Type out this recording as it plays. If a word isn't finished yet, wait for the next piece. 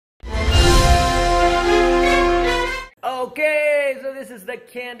This is the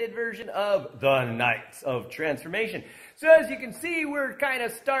candid version of the Nights of Transformation. So as you can see, we're kind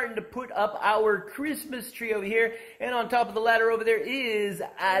of starting to put up our Christmas tree over here. And on top of the ladder over there is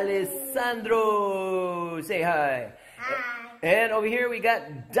Alessandro. Say hi. Hi. And over here we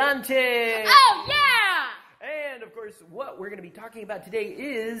got Dante. Oh, yeah! And of course, what we're going to be talking about today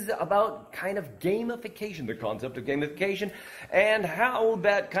is about kind of gamification, the concept of gamification, and how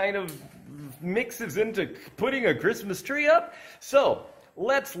that kind of mixes into putting a Christmas tree up. So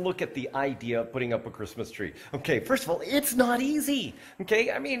let's look at the idea of putting up a Christmas tree. Okay, first of all, it's not easy.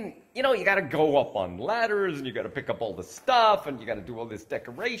 Okay, I mean, you know, you got to go up on ladders and you got to pick up all the stuff and you got to do all this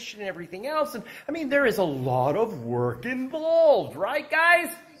decoration and everything else. And I mean, there is a lot of work involved, right,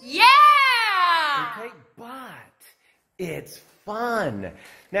 guys? Yeah! Okay, but it's fun.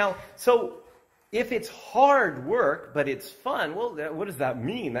 Now, so if it's hard work, but it's fun, well, what does that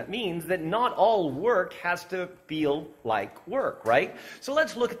mean? That means that not all work has to feel like work, right? So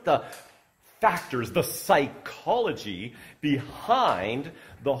let's look at the factors, the psychology behind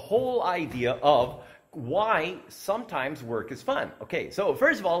the whole idea of why sometimes work is fun. Okay, so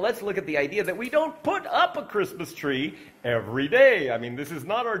first of all, let's look at the idea that we don't put up a Christmas tree every day. I mean, this is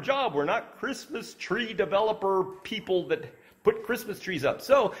not our job. We're not Christmas tree developer people that put Christmas trees up.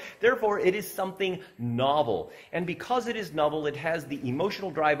 So, therefore, it is something novel. And because it is novel, it has the emotional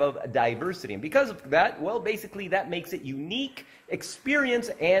drive of diversity. And because of that, well, basically, that makes it unique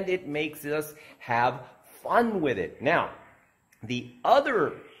experience, and it makes us have fun with it. Now, the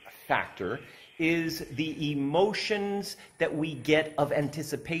other factor is the emotions that we get of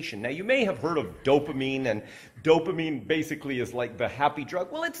anticipation. Now, you may have heard of dopamine, and dopamine basically is like the happy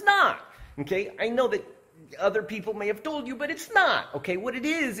drug. Well, it's not. Okay, I know that other people may have told you, but it's not. Okay, what it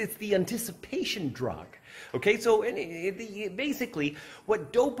is, it's the anticipation drug. Okay, so basically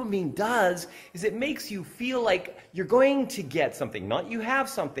what dopamine does is it makes you feel like you're going to get something, not you have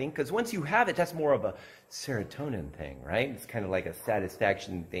something, because once you have it, that's more of a serotonin thing, right? It's kind of like a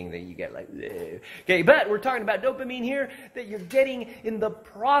satisfaction thing that you get like, bleh. Okay, but we're talking about dopamine here that you're getting in the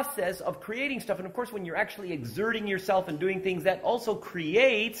process of creating stuff. And of course, when you're actually exerting yourself and doing things, that also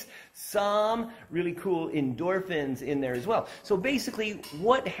creates some really cool endorphins in there as well. So basically,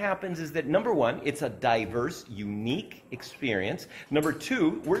 what happens is that number one, it's a diverse, unique experience. Number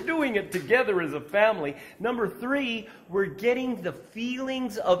two, we're doing it together as a family. Number three, we're getting the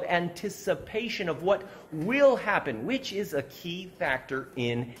feelings of anticipation of what will happen, which is a key factor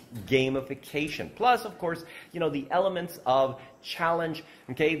in gamification. Plus, of course, you know, the elements of challenge,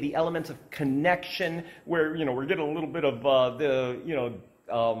 okay, the elements of connection, where, you know, we're getting a little bit of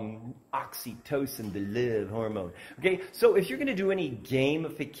oxytocin, the love hormone. Okay, so if you're going to do any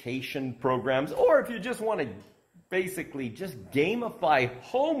gamification programs, or if you just want to basically just gamify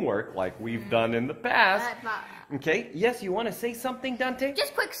homework like we've done in the past. Okay, yes, you want to say something, Dante?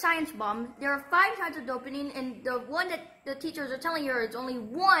 Just quick science bomb. There are 5 types of dopamine, and the one that the teachers are telling you is only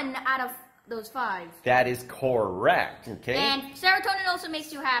 1 out of those 5. That is correct, okay? And serotonin also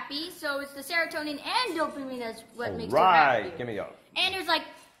makes you happy, so it's the serotonin and dopamine that's what makes you happy. Right, give me go. And there's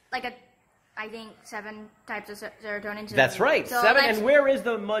I think 7 types of serotonin. That's right, so 7. And where is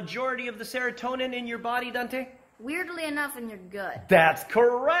the majority of the serotonin in your body, Dante? Weirdly enough, in your gut. That's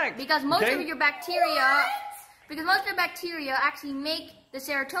correct. Because most of your bacteria, actually make the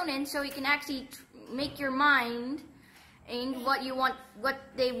serotonin, so you can actually make your mind and what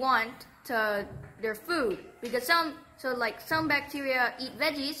they want to their food. Because some bacteria eat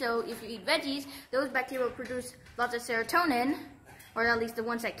veggies, so if you eat veggies, those bacteria will produce lots of serotonin, or at least the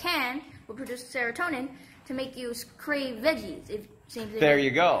ones that will produce serotonin to make you crave veggies. There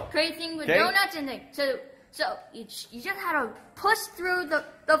you go. Craving with donuts and things. So you just had to push through the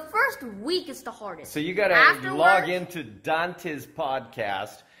first week is the hardest. So you got to log into Dante's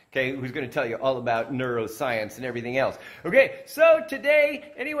podcast, okay, who's going to tell you all about neuroscience and everything else. Okay, so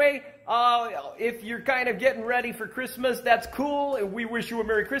today, anyway, if you're kind of getting ready for Christmas, that's cool. We wish you a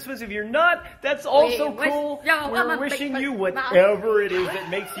Merry Christmas. If you're not, that's also cool. We're wishing you whatever it is that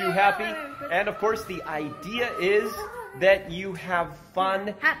makes you happy. And of course, the idea is that you have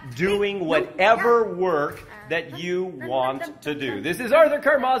fun doing whatever work that you want to do. This is Arthur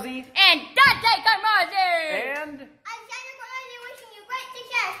Carmazzi. And Dante Carmazzi. And Alessandro Carmazzi wishing you great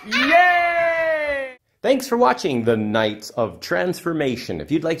success. Yay! Thanks for watching the Nights of Transformation.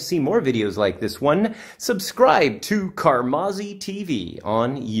 If you'd like to see more videos like this one, subscribe to Carmazzi TV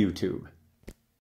on YouTube.